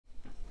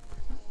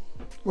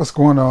What's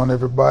going on,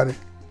 everybody?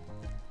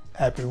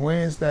 Happy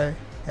Wednesday,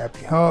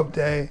 happy hump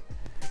day.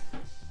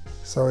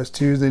 So it's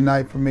Tuesday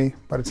night for me.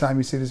 By the time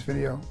you see this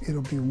video,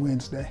 it'll be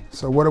Wednesday.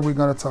 So what are we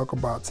gonna talk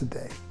about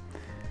today?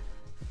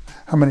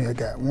 How many I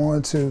got?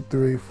 1, 2,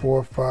 3,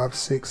 4, 5,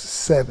 6,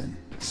 7.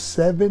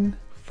 7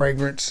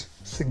 fragrance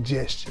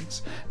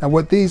suggestions. Now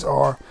what these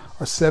are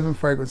 7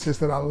 fragrances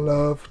that I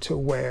love to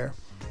wear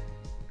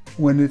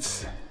when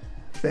it's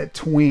that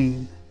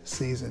tween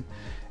season.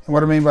 And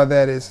what I mean by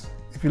that is,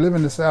 if you live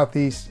in the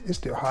Southeast, it's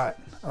still hot.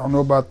 I don't know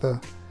about the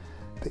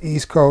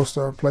East Coast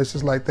or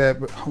places like that,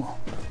 but hold on.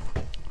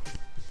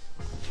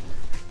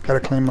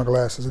 Gotta clean my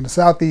glasses. In the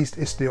Southeast,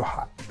 it's still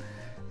hot.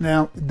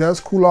 Now, it does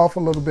cool off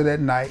a little bit at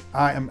night.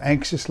 I am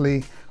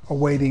anxiously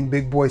awaiting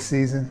big boy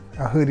season,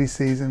 a hoodie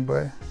season,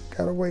 but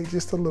gotta wait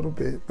just a little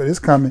bit, but it's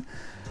coming.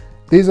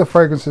 These are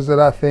fragrances that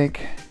I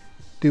think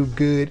do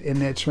good in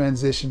that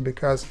transition,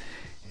 because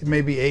it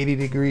may be 80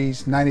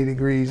 degrees, 90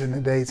 degrees in the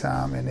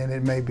daytime, and then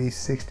it may be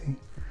 60,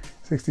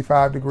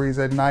 65 degrees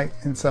at night.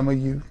 And to some of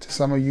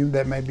you,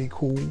 that may be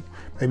cool.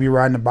 Maybe you're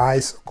riding a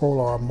bicycle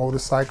or a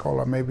motorcycle,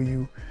 or maybe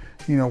you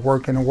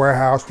work in a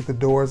warehouse with the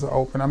doors are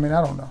open. I mean,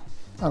 I don't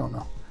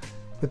know.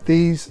 But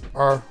these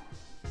are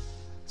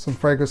some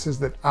fragrances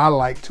that I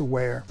like to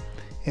wear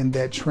in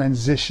that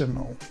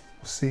transitional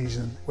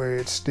season where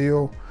it's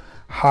still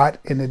hot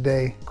in the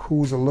day,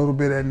 cools a little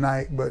bit at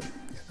night, but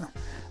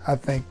I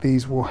think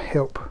these will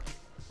help,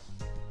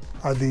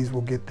 or these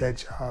will get that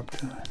job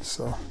done.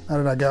 So now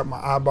that I got my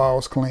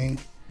eyeballs clean,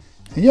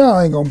 and y'all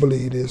ain't gonna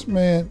believe this,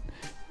 man,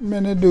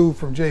 that dude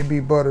from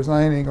JB Butters,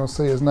 I ain't even gonna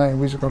say his name,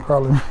 we just gonna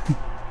call him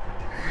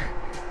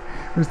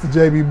Mr.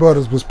 JB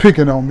Butters, was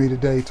picking on me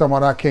today, talking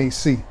about I can't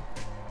see.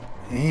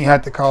 He ain't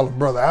had to call a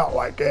brother out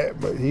like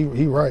that, but he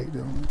right.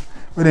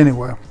 But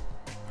anyway,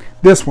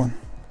 this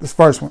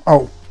first one.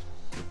 Oh,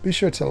 be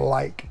sure to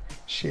like,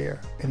 share,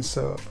 and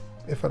sub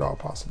if at all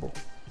possible,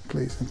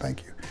 please and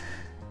thank you.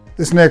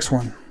 This next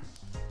one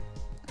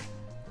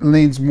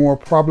leans more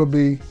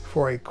probably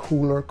for a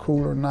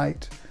cooler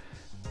night,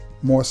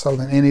 more so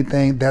than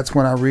anything. That's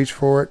when I reach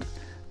for it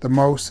the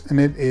most, and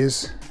it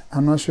is,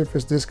 I'm not sure if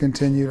it's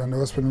discontinued. I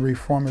know it's been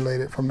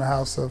reformulated, from the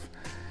house of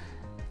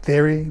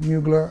Thierry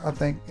Mugler, I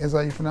think is how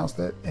you pronounce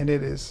that, and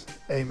it is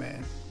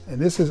Amen. And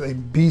this is a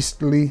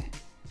beastly,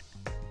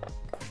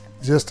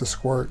 just a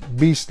squirt,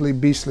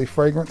 beastly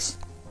fragrance.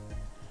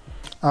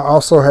 I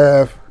also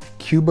have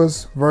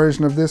Cuba's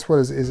version of this. What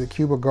is it? Is it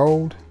Cuba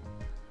Gold?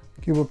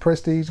 Cuba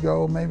Prestige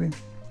Gold, maybe?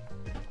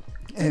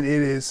 And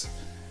it is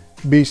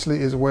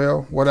beastly as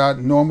well. What I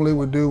normally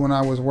would do when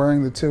I was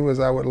wearing the two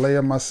is I would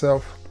layer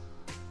myself.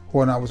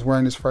 When I was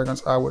wearing this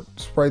fragrance, I would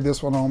spray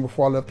this one on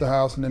before I left the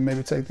house, and then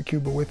maybe take the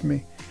Cuba with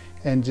me.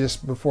 And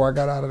just before I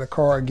got out of the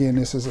car, again,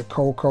 this is a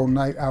cold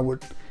night, I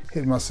would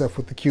hit myself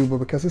with the Cuba,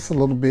 because it's a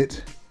little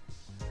bit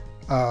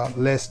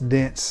less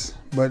dense,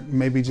 but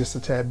maybe just a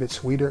tad bit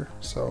sweeter.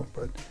 So,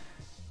 but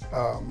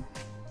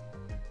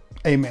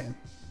Amen.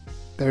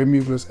 Thierry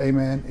Mugler's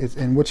Amen.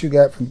 And what you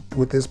got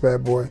with this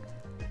bad boy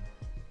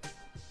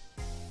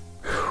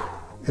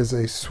is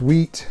a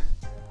sweet,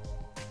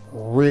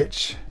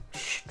 rich,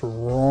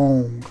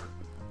 strong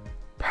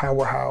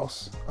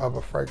powerhouse of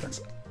a fragrance.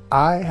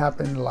 I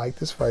happen to like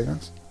this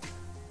fragrance.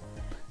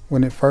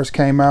 When it first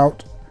came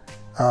out,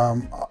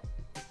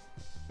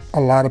 a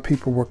lot of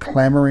people were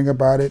clamoring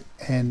about it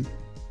and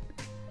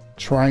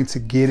trying to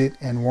get it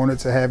and wanted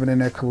to have it in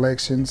their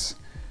collections.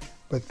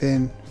 But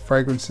then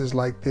fragrances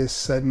like this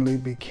suddenly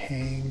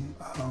became,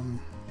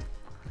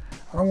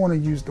 I don't want to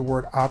use the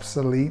word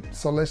obsolete,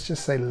 so let's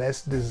just say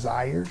less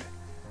desired.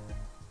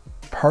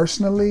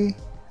 Personally,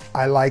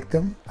 I like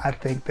them. I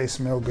think they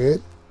smell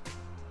good.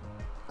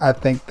 I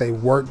think they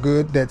work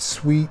good. That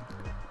sweet,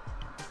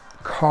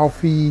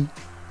 coffee,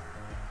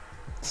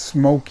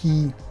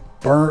 smoky,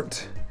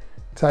 burnt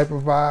type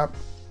of vibe,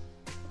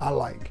 I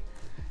like.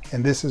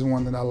 And this is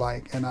one that I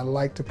like. And I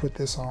like to put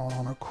this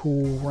on a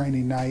cool,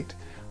 rainy night,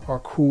 or a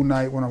cool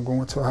night when I'm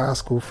going to a high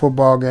school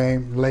football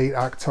game, late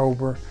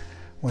October,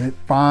 when it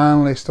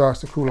finally starts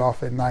to cool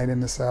off at night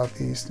in the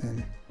Southeast,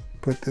 and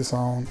put this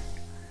on.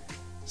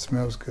 It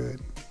smells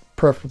good.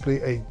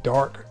 Preferably a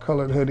dark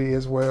colored hoodie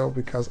as well,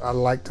 because I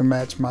like to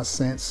match my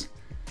scents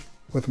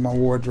with my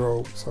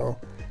wardrobe. So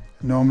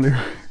normally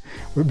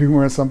we'd be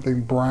wearing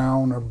something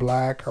brown or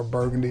black or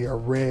burgundy or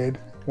red,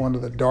 one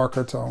of the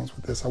darker tones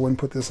with this. I wouldn't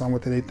put this on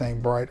with anything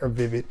bright or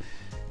vivid.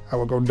 I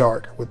would go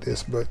dark with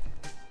this, but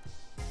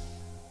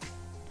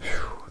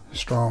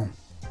strong.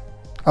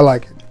 I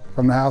like it.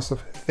 From the house of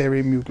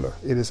Thierry Mugler,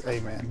 it is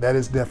Amen. That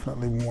is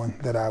definitely one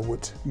that I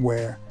would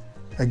wear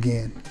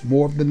again.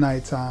 More of the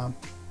nighttime,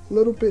 a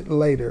little bit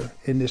later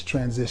in this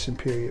transition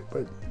period,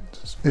 but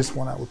this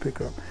one I would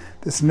pick up.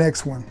 This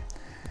next one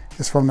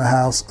is from the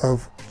house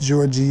of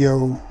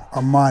Giorgio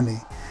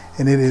Armani,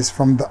 and it is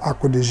from the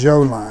Acqua di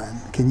Gio line.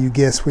 Can you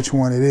guess which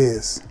one it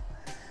is?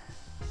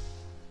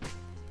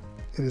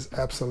 It is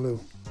Absolute.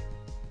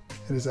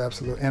 It is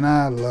Absolute, and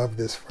I love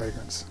this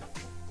fragrance.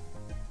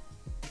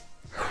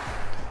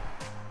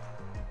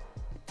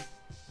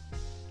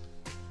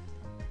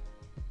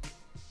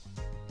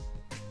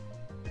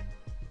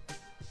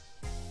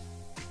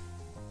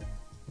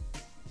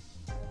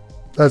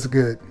 That's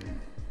good.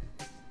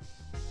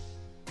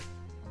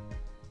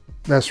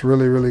 That's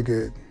really, really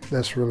good.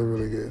 That's really,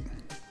 really good.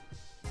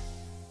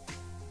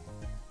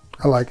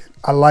 I like it.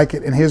 I like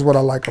it. And here's what I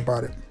like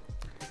about it.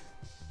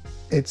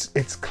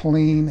 It's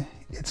clean,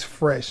 it's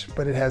fresh,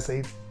 but it has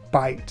a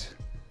bite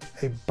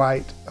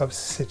of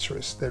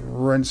citrus that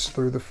runs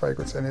through the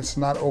fragrance, and it's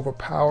not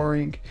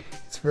overpowering.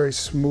 It's very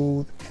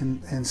smooth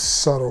and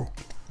subtle,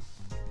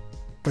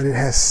 but it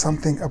has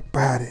something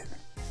about it.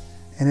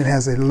 And it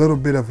has a little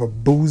bit of a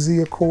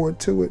boozy accord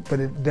to it, but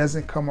it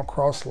doesn't come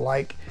across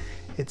like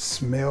it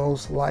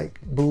smells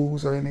like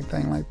booze or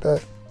anything like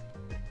that.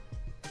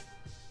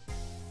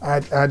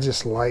 I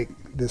just like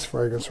this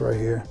fragrance right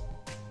here.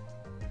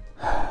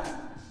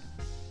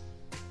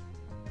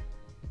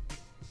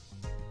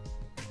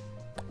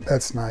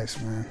 That's nice,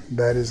 man.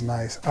 That is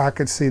nice. I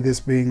could see this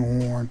being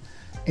worn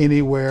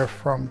anywhere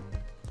from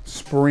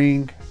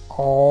spring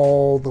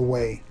all the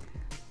way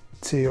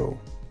till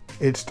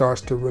it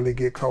starts to really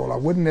get cold. I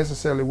wouldn't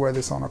necessarily wear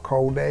this on a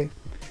cold day,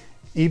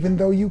 even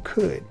though you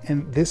could.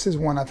 And this is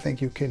one I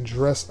think you can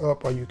dress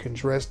up or you can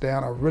dress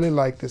down. I really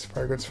like this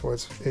fragrance for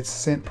its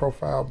scent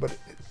profile, but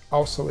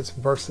also its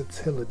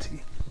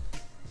versatility.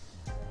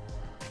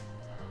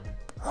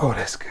 Oh,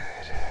 that's good.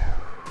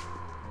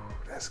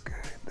 That's good.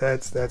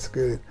 That's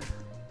good.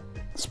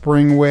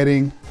 Spring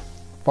wedding,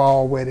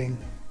 fall wedding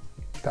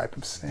type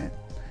of scent.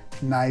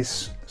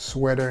 Nice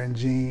sweater and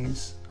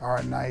jeans, or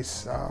a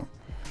nice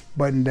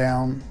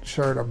button-down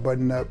shirt or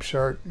button-up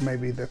shirt,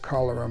 maybe the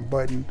collar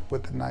unbuttoned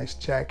with a nice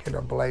jacket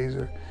or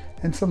blazer,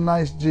 and some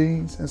nice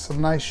jeans and some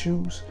nice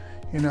shoes.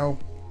 You know,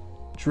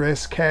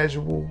 dress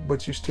casual,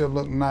 but you still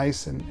look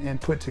nice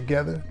and put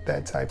together.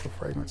 That type of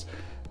fragrance.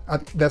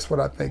 That's what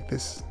I think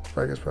this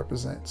fragrance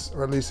represents,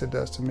 or at least it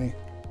does to me.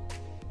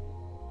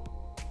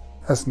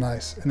 That's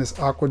nice. And it's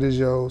Acqua di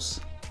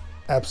Gio's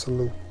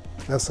Absolute.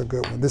 That's a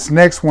good one. This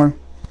next one,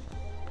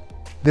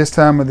 this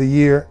time of the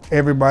year,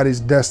 everybody's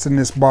dusting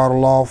this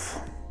bottle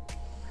off,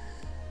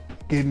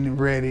 getting it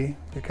ready,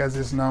 because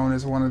it's known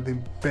as one of the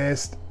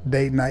best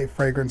date night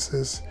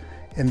fragrances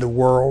in the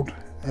world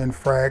in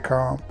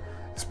Fragcom,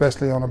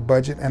 especially on a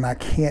budget. And I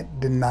can't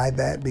deny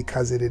that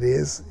because it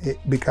is,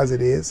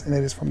 and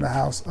it is from the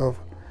house of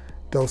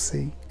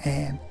Dolce &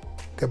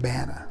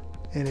 Gabbana,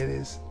 and it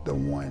is the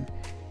one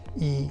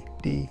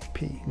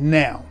EDP.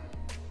 Now,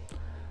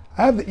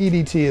 I have the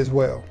EDT as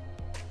well.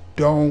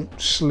 Don't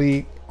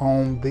sleep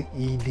on the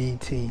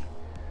EDT.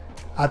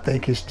 I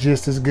think it's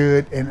just as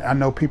good, and I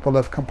know people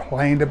have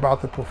complained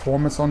about the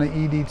performance on the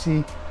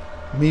EDT.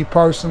 Me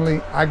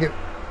personally, I get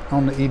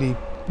on the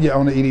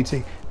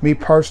EDT. Me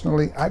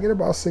personally, I get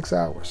about 6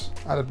 hours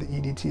out of the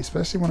EDT,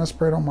 especially when I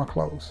spray it on my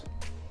clothes.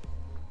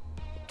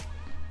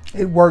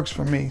 It works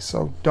for me,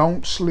 so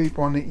don't sleep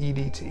on the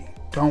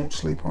EDT. Don't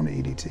sleep on the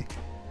EDT.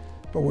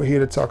 But we're here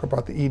to talk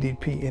about the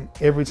EDP, and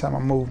every time I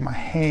move my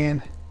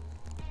hand,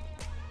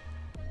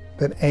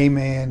 that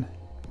Amen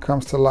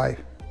comes to life.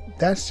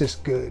 That's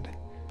just good.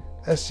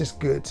 That's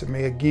just good to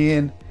me.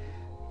 Again,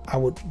 I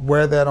would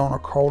wear that on a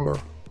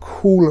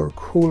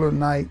cooler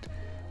night,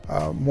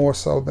 more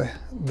so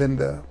than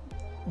the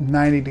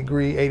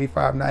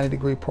 85, 90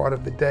 degree part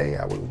of the day.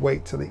 I would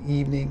wait till the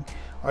evening,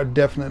 or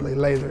definitely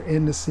later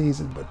in the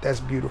season, but that's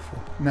beautiful.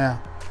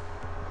 Now,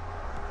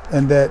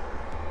 and that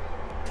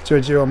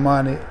Giorgio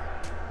Armani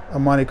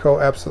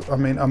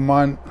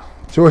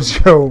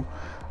Giorgio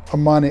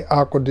Armani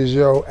Acqua di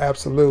Gio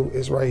Absolute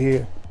is right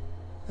here,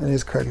 and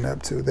it's cutting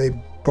up too. They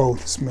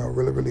both smell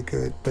really, really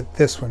good. But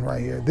this one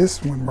right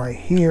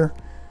here,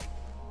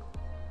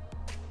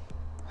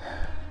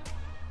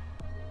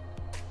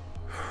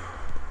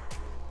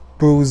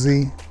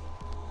 boozy,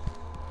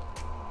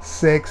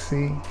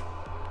 sexy,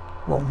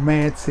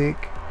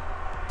 romantic,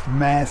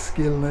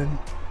 masculine,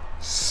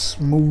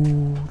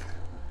 smooth,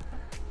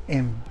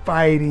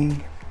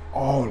 inviting,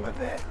 all of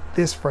that.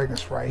 This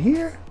fragrance right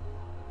here,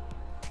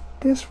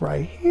 this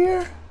right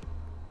here,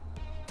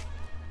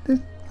 it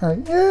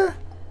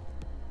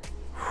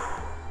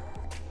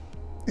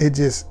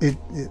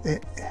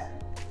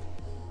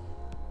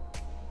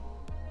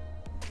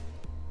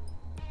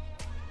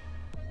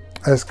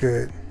that's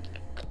good.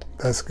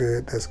 That's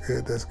good. That's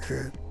good. That's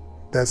good.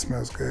 That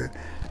smells good.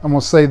 I'm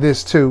gonna say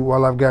this too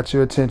while I've got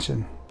your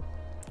attention.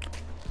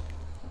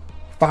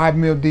 5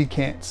 ml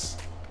decants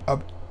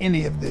of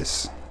any of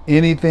this,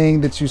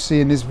 anything that you see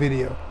in this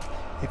video.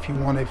 If you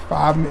want a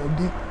 5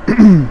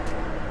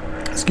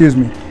 ml excuse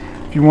me,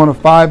 if you want a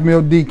 5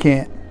 ml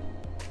decant,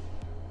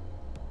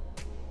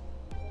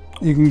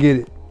 you can get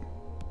it.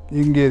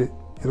 You can get it.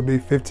 It'll be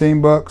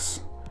 15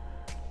 bucks.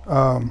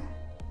 You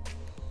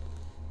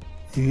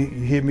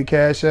hit me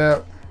cash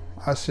out,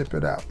 I'll ship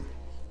it out.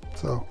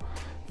 So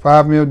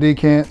 5 ml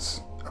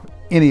decants of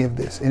any of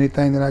this,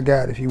 anything that I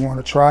got. If you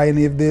want to try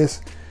any of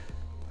this,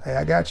 hey,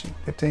 I got you.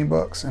 15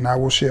 bucks and I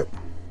will ship.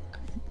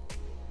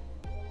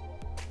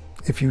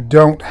 If you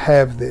don't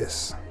have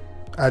this,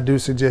 I do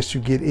suggest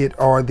you get it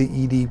or the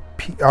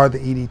EDP or the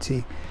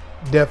EDT.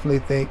 Definitely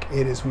think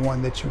it is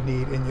one that you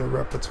need in your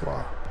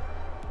repertoire.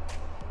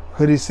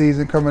 Hoodie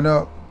season coming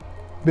up.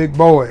 Big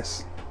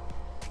boys,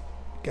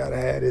 Gotta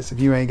have this. If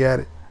you ain't got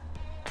it,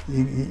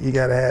 you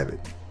gotta have it.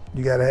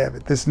 You gotta have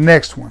it. This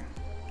next one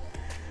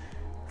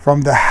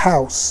from the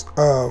house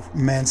of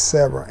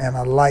Mancera, and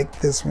I like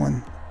this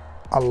one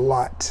a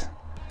lot.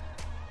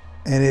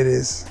 And it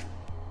is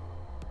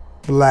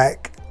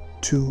Black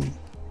to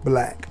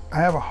Black. I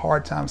have a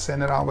hard time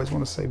saying that. I always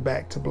want to say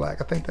Back to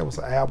Black. I think that was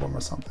an album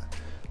or something.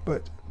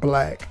 But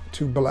Black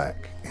to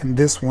Black. And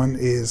this one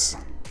is,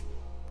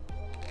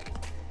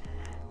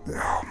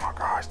 oh my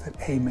gosh, that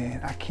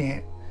A-Man.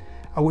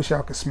 I wish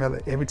y'all could smell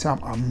it. Every time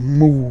I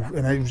move,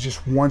 and it was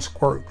just one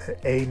squirt,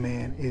 that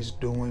A-Man is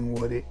doing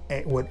what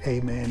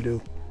A-Man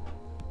do.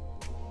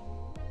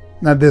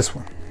 Now this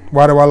one.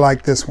 Why do I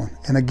like this one?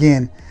 And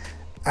again,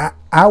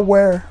 I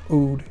wear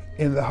oud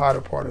in the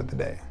hotter part of the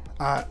day.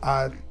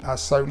 I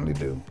certainly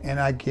do. And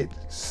I get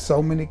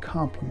so many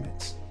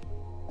compliments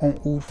on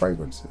oud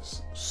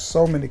fragrances.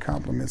 So many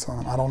compliments on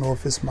them. I don't know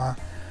if it's my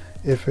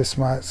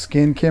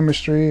skin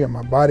chemistry or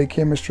my body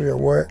chemistry or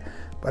what,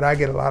 but I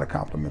get a lot of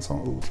compliments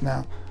on ouds.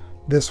 Now,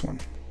 this one.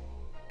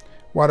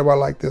 Why do I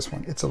like this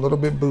one? It's a little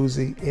bit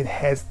boozy. It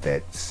has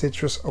that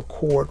citrus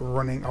accord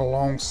running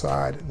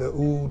alongside the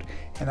oud,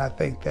 and I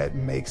think that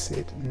makes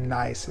it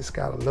nice. It's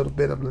got a little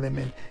bit of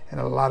lemon and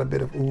a lot of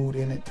bit of oud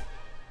in it.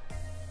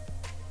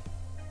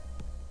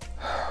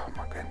 Oh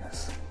my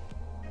goodness.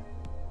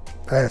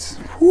 That's,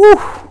 whew.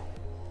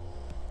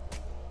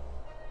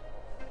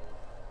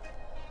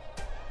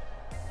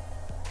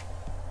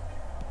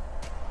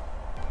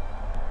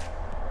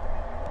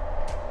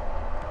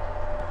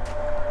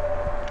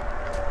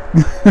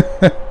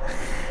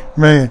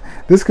 Man,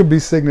 this could be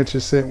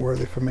signature scent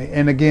worthy for me.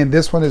 And again,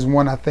 this one is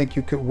one I think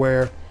you could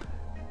wear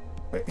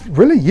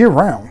really year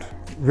round.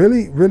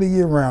 Really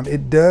year round.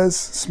 It does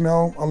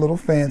smell a little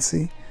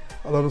fancy,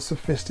 a little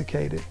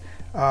sophisticated.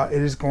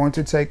 It is going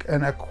to take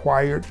an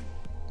acquired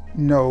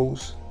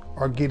nose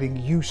or getting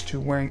used to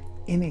wearing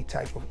any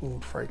type of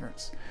oud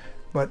fragrance.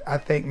 But I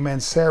think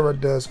Mancera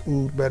does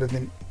oud better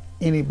than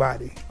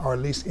anybody, or at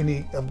least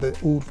any of the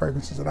oud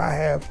fragrances that I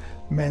have.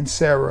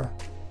 Mancera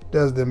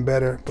does them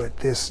better, but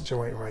this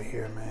joint right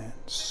here, man,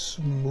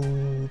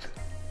 smooth.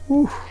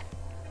 Whew.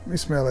 Let me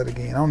smell it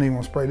again. I don't even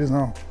want to spray this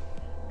on.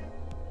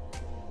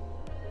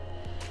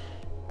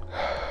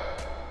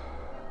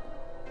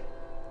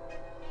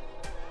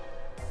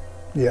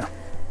 Yeah,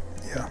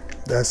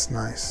 that's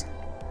nice.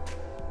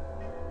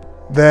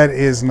 That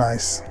is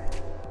nice.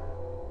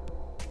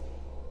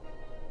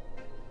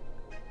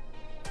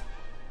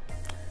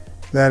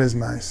 That is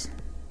nice.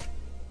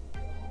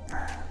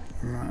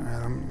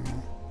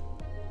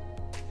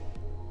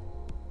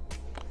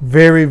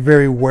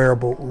 Very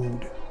wearable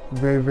oud.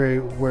 Very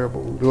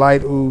wearable oud.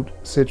 Light oud,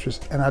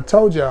 citrus. And I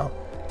told y'all,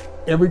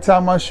 every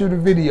time I shoot a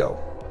video,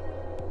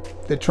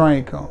 the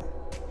train comes.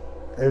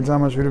 Every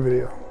time I shoot a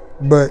video.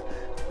 But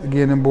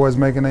again, them boys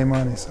making their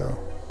money, so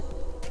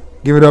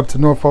give it up to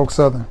Norfolk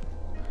Southern.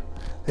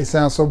 They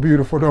sound so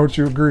beautiful, don't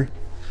you agree?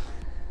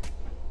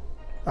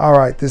 All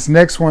right, this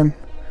next one.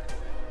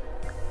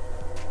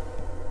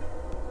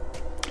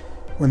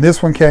 When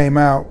this one came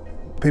out,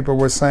 people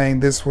were saying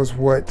this was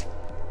what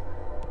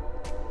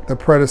the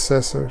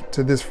predecessor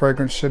to this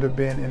fragrance should have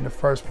been in the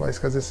first place,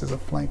 because this is a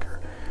flanker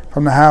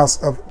from the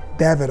house of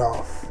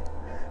Davidoff.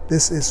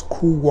 This is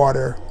Cool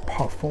Water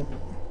Parfum.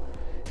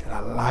 And I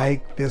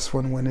like this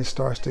one when it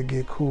starts to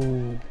get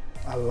cool.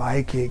 I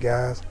like it,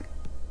 guys.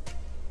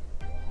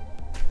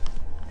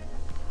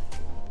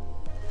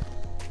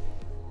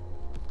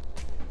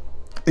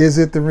 Is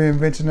it the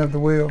reinvention of the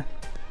wheel?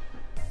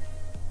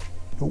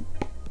 Nope.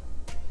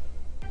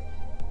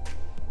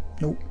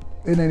 Nope.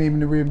 It ain't even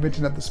the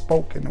reinvention of the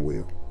spoke in the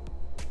wheel.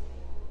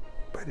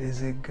 But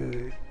is it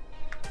good?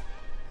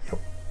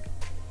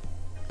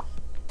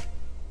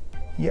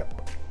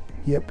 Yep.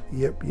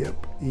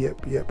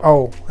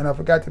 Oh, and I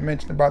forgot to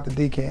mention about the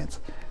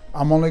decants.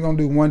 I'm only gonna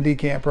do one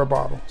decant per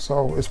bottle.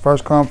 So it's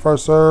first come,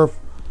 first serve.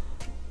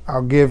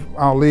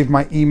 I'll leave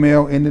my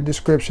email in the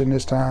description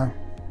this time.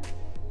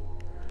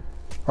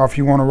 Or if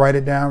you want to write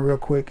it down real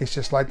quick, it's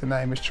just like the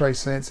name. It's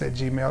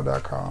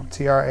tracents@gmail.com.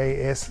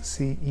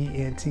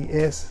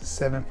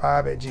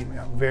 TRASCENTS75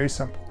 @gmail. Very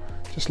simple.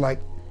 Just like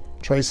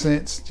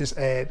Tracents, just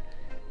add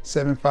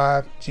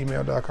 75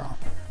 gmail.com.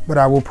 But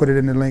I will put it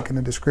in the link in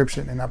the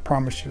description, and I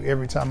promise you,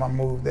 every time I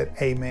move, that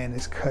A-Man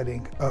is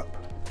cutting up.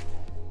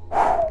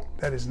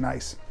 That is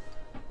nice.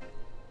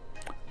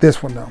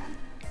 This one though,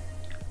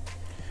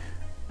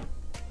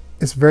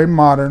 it's very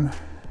modern,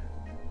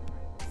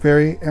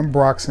 very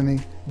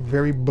ambroxany,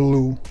 very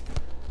blue,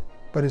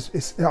 but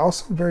it's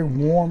also very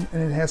warm,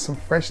 and it has some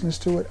freshness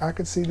to it. I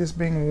could see this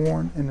being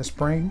worn in the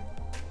spring.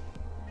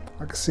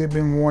 I could see it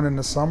being worn in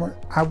the summer.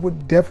 I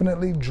would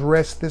definitely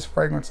dress this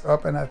fragrance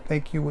up, and I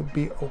think you would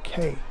be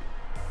okay.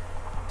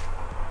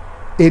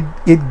 It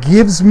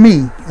gives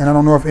me, and I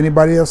don't know if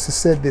anybody else has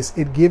said this,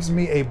 it gives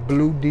me a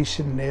Bleu de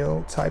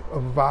Chanel type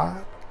of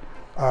vibe.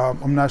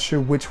 I'm not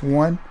sure which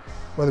one,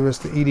 whether it's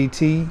the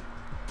EDT,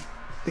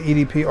 the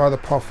EDP, or the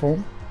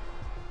Parfum,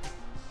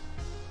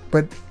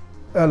 but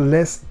a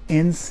less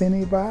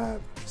incense vibe.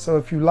 So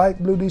if you like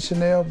Bleu de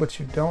Chanel, but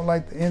you don't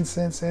like the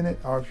incense in it,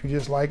 or if you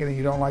just like it and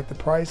you don't like the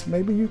price,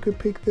 maybe you could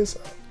pick this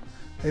up.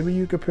 Maybe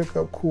you could pick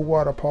up Cool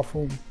Water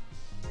Parfum.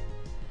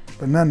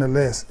 But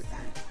nonetheless,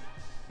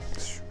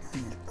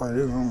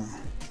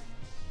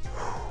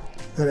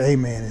 that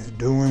Amen is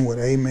doing what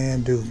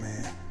Amen do,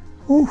 man.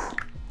 Whew.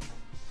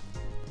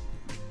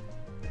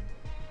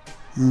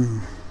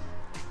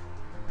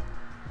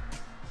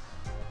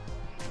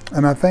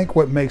 And I think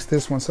what makes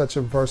this one such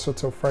a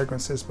versatile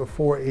fragrance is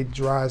before it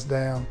dries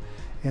down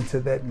into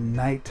that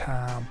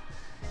nighttime,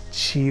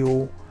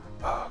 chill,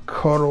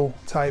 cuddle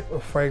type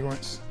of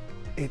fragrance,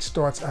 it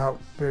starts out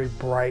very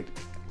bright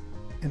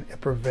and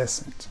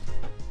effervescent.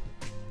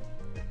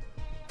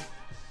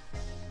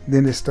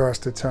 Then it starts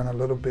to turn a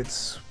little bit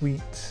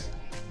sweet,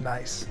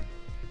 nice.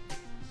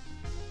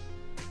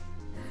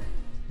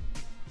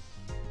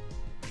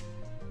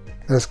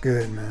 That's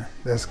good, man.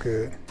 That's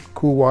good.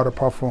 Cool Water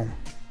Parfum.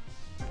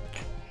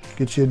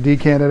 Get you a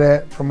decant of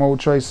that from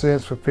Old Trade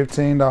Scents for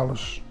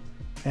 $15.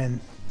 And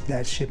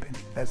that's shipping.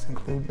 That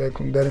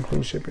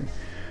includes shipping.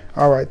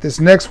 All right, this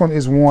next one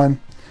is one,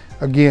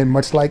 again,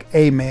 much like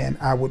Amen,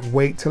 I would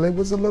wait till it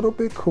was a little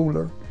bit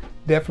cooler.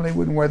 Definitely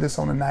wouldn't wear this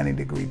on a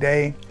 90-degree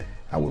day.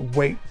 I would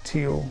wait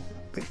till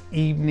the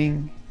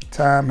evening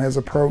time has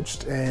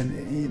approached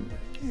and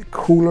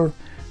cooler,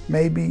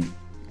 maybe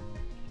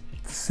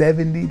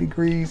 70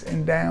 degrees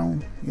and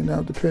down, you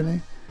know,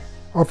 depending.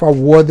 Or if I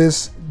wore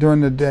this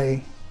during the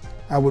day,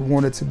 I would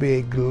want it to be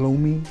a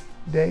gloomy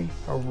day,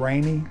 a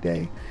rainy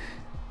day.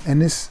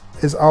 And this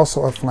is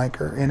also a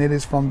flanker, and it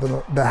is from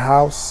the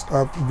house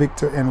of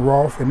Viktor and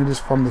Rolf, and it is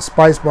from the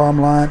Spice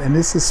Bomb line, and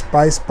this is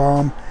Spice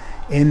Bomb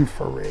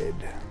Infrared.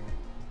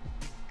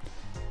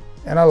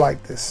 And I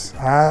like this.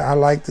 I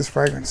like this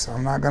fragrance,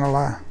 I'm not gonna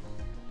lie.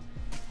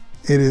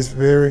 It is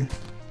very,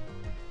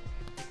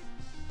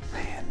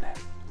 man,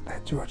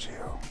 that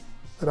Giorgio,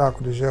 that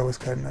Acqua di Gio is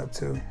cutting up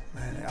too,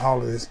 man, all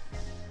of this.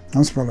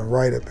 I'm smelling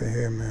right up in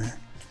here, man.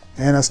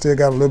 And I still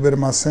got a little bit of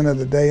my scent of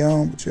the day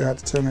on, but you have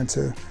to turn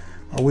into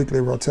a weekly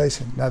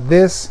rotation. Now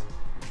this,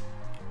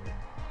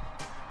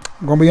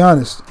 I'm gonna be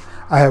honest,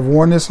 I have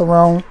worn this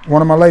around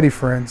one of my lady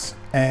friends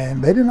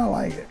and they did not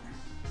like it.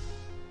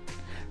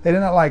 They did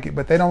not like it,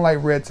 but they don't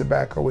like red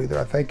tobacco either.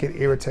 I think it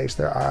irritates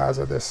their eyes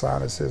or their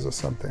sinuses or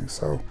something.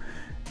 So,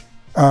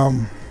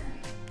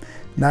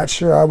 not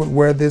sure I would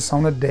wear this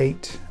on a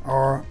date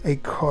or a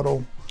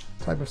cuddle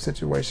type of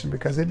situation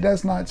because it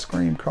does not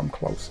scream come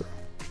closer.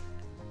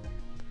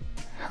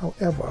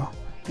 However,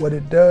 what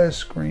it does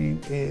scream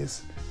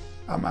is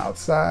I'm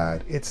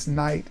outside, it's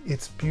night,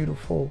 it's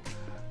beautiful,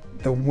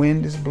 the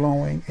wind is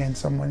blowing and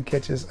someone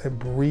catches a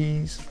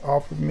breeze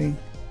off of me.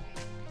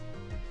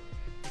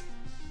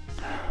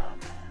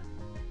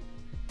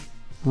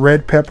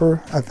 Red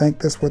pepper, I think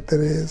that's what that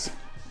is.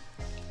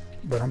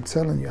 But I'm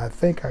telling you, I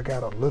think I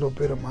got a little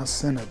bit of my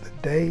scent of the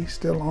day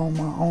still on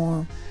my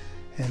arm.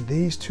 And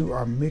these two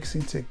are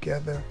mixing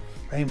together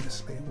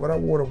famously. What I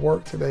wore to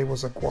work today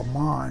was a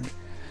Gourmand.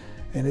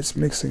 And it's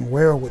mixing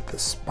well with the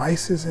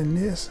spices in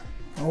this.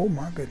 Oh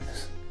my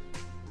goodness.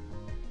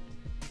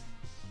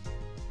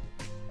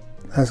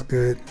 That's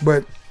good.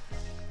 But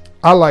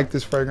I like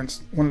this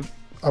fragrance. When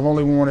I've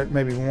only worn it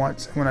maybe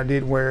once. When I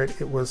did wear it,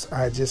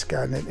 I had just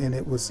gotten it and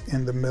it was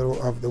in the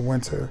middle of the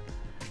winter.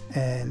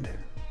 And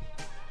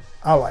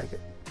I like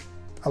it.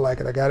 I like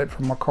it. I got it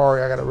from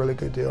Macari. I got a really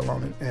good deal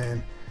on it.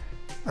 And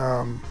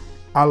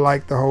I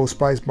like the whole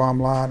Spice Bomb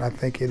line. I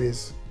think it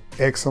is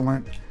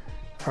excellent.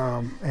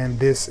 And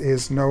this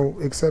is no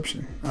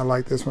exception. I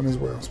like this one as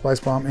well. Spice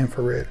Bomb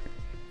Infrared.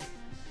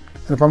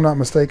 And if I'm not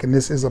mistaken,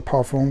 this is a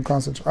parfum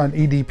concentration, an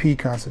EDP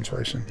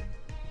concentration.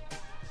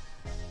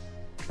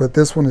 But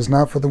this one is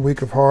not for the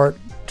weak of heart.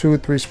 2 or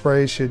 3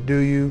 sprays should do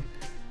you.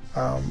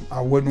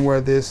 I wouldn't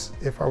wear this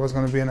if I was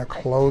going to be in a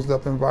closed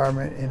up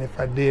environment. And if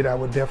I did, I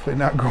would definitely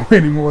not go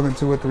any more than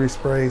 2 or 3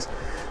 sprays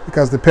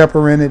because the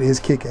pepper in it is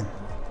kicking.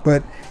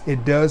 But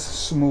it does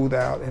smooth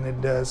out and it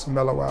does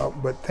mellow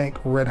out. But think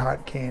Red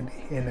Hot Candy,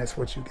 and that's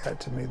what you got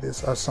to me.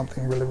 This or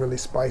something really, really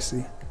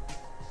spicy.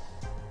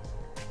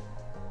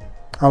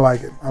 I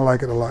like it. I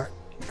like it a lot.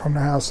 From the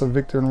house of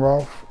Viktor and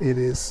Rolf, it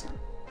is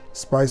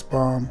Spice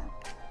Bomb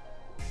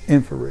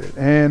Infrared.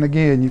 And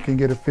again, you can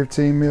get a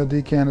 15 ml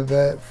decant of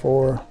that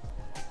for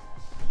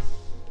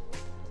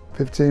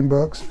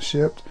 $15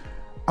 shipped.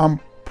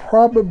 I'm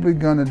probably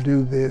gonna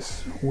do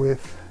this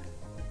with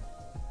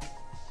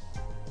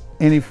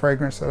any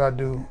fragrance that I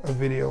do a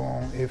video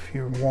on if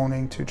you're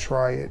wanting to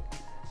try it.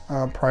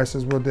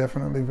 Prices will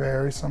definitely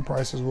vary. Some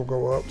prices will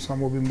go up.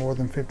 Some will be more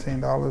than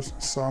 $15.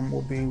 Some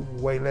will be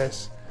way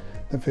less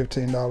than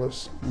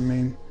 $15.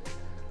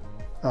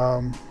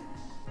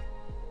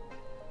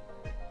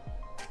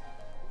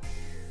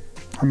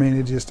 I mean,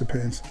 it just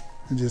depends.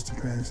 It just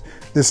depends.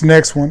 This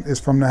next one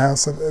is from the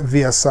house of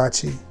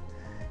Versace,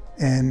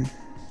 and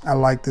I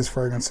like this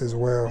fragrance as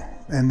well.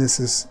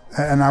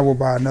 And I will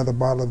buy another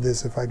bottle of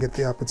this if I get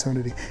the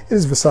opportunity. It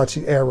is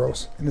Versace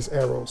Eros, and it's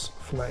Eros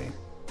Flame.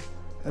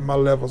 And my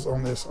levels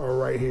on this are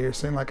right here.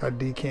 Seemed like I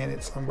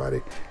decanted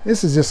somebody.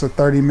 This is just a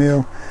 30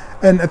 mil.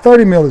 And a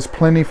 30 mil is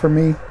plenty for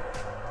me.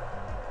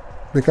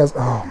 Because,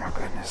 oh my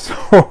goodness.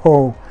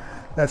 Oh,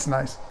 that's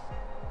nice.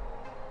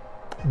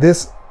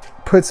 This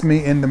puts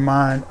me in the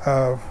mind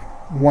of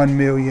 1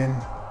 Million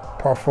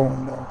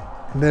Parfum though.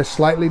 They're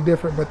slightly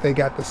different, but they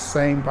got the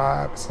same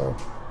vibe. So,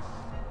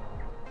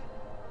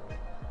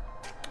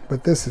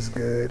 but this is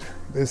good.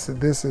 This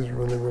is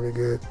really, really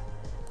good.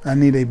 I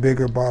need a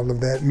bigger bottle of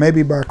that.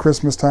 Maybe by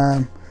Christmas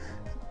time,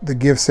 the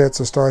gift sets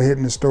will start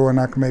hitting the store, and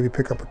I can maybe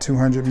pick up a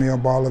 200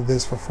 ml bottle of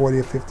this for 40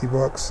 or 50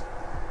 bucks.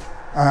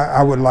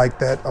 I would like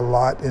that a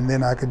lot, and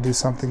then I could do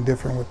something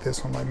different with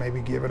this one, like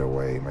maybe give it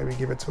away, maybe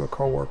give it to a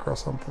coworker or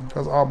something,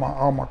 because all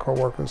my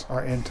coworkers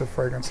are into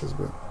fragrances.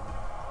 But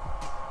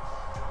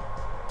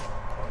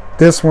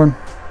this one,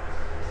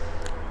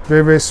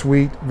 very, very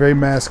sweet, very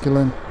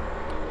masculine,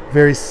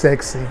 very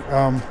sexy.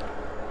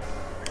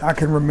 I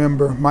can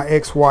remember my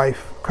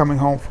ex-wife coming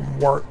home from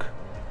work,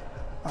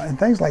 and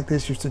things like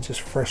this used to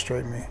just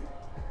frustrate me.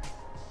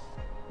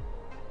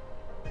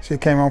 She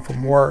came home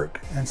from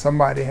work and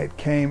somebody had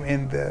came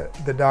in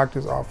the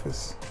doctor's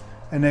office,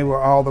 and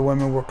all the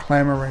women were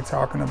clamoring,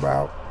 talking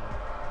about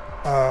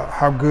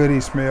how good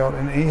he smelled,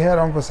 and he had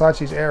on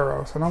Versace's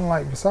Eros, and I'm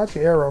like, Versace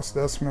Eros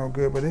does smell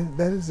good, but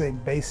that is a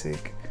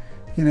basic,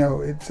 you know,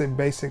 it's a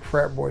basic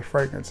frat boy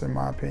fragrance in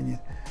my opinion.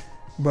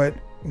 But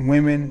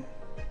women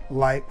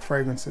like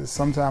fragrances.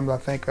 Sometimes I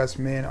think us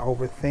men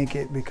overthink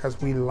it because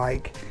we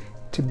like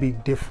to be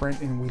different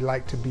and we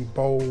like to be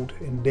bold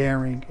and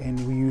daring, and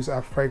we use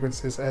our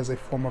fragrances as a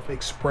form of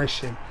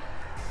expression.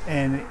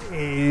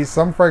 And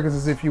some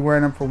fragrances, if you're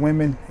wearing them for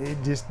women,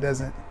 it just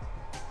doesn't.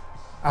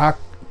 I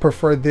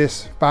prefer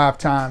this 5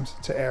 times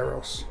to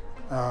Eros,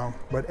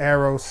 but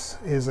Eros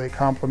is a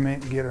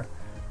compliment getter,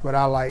 but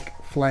I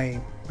like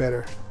Flame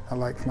better. I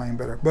like Flame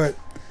better, but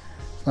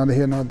it's neither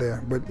here nor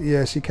there. But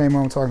yeah, she came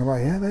on talking about,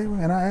 yeah,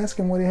 and I asked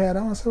him what he had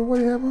on. I said, what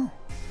do you have on?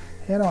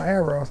 He had on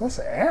Eros. I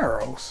said,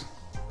 Eros?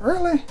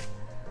 Really?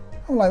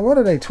 I'm like, what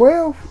are they,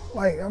 12?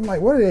 Like, I'm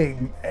like, what are they,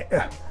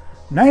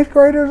 9th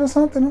graders or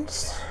something?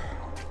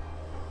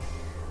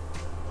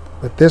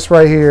 But this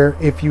right here,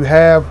 if you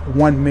have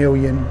 1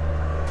 Million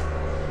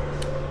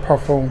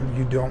Parfum,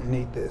 you don't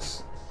need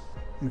this.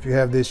 If you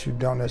have this, you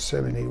don't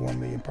necessarily need 1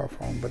 Million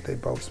Parfum, but they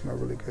both smell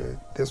really good.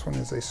 This one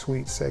is a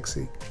sweet,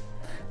 sexy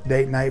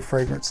date night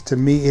fragrance. To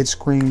me, it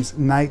screams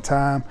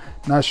nighttime.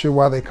 Not sure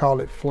why they call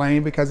it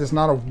Flame, because it's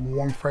not a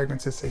warm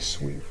fragrance, it's a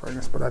sweet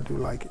fragrance, but I do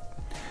like it.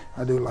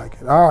 I do like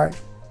it. All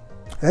right,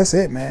 that's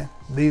it, man.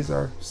 These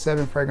are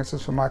 7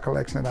 fragrances from my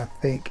collection that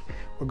I think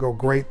will go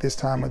great this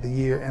time of the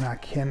year, and I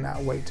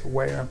cannot wait to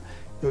wear them.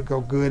 It would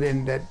go good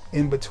in that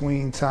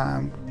in-between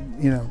time,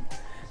 you know,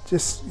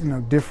 just, you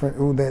know, different.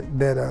 Ooh, that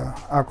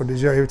Acqua di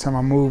Gio, every time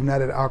I move, now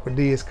that Acqua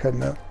di is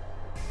cutting up.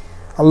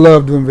 I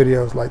love doing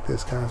videos like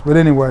this, guys. But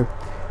anyway,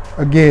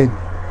 again,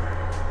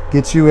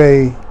 get you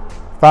a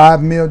 5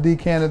 ml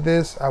decant of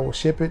this. I will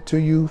ship it to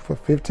you for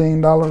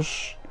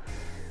 $15.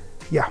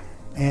 Yeah.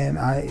 And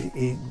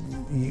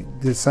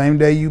the same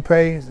day you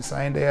pay is the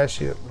same day I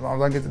ship. As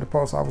long as I get to the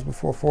post office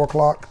before 4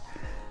 o'clock,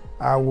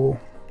 I will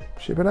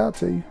ship it out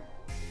to you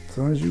as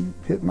soon as you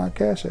hit my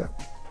Cash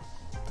App.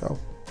 So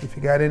if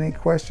you got any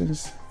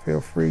questions,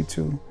 feel free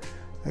to,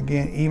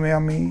 again,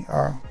 email me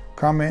or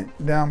comment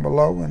down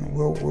below, and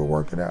we'll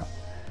work it out.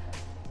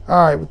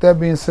 All right, with that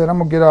being said, I'm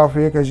gonna get off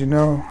here because, you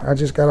know, I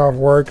just got off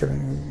work,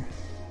 and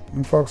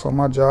folks on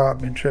my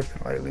job been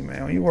tripping lately,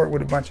 man. When you work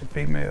with a bunch of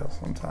females,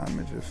 sometimes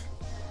it just.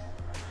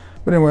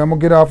 But anyway, I'm gonna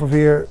get off of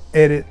here,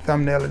 edit,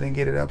 thumbnail it, and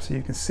get it up so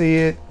you can see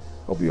it.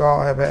 Hope you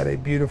all have had a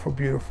beautiful,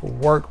 beautiful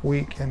work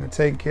week, and to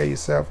take care of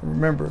yourself. And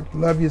remember,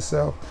 love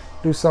yourself.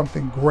 Do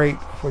something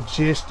great for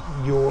just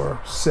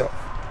yourself.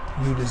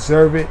 You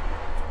deserve it.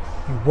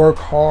 You work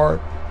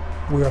hard.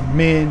 We are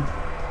men.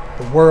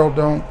 The world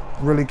don't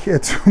really care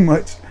too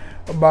much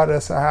about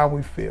us or how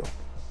we feel.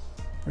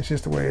 It's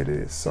just the way it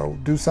is. So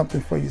do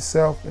something for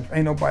yourself. If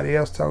ain't nobody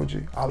else told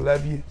you, I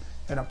love you,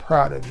 and I'm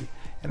proud of you,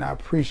 and I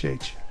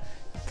appreciate you.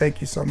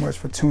 Thank you so much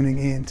for tuning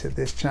in to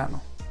this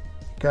channel.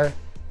 Okay?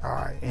 All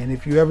right. And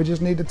if you ever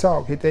just need to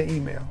talk, hit that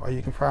email, or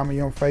you can find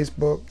me on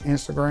Facebook,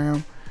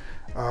 Instagram,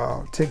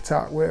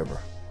 TikTok, wherever.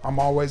 I'm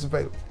always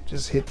available.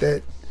 Just hit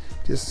that.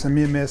 Just send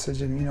me a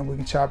message, and, you know, we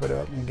can chop it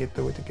up and get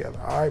through it together.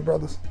 All right,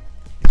 brothers?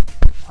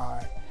 All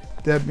right.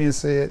 With that being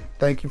said,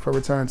 thank you for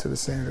returning to the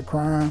scene of the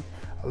crime.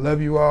 I love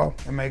you all,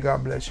 and may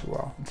God bless you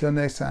all. Until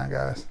next time,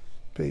 guys.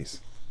 Peace.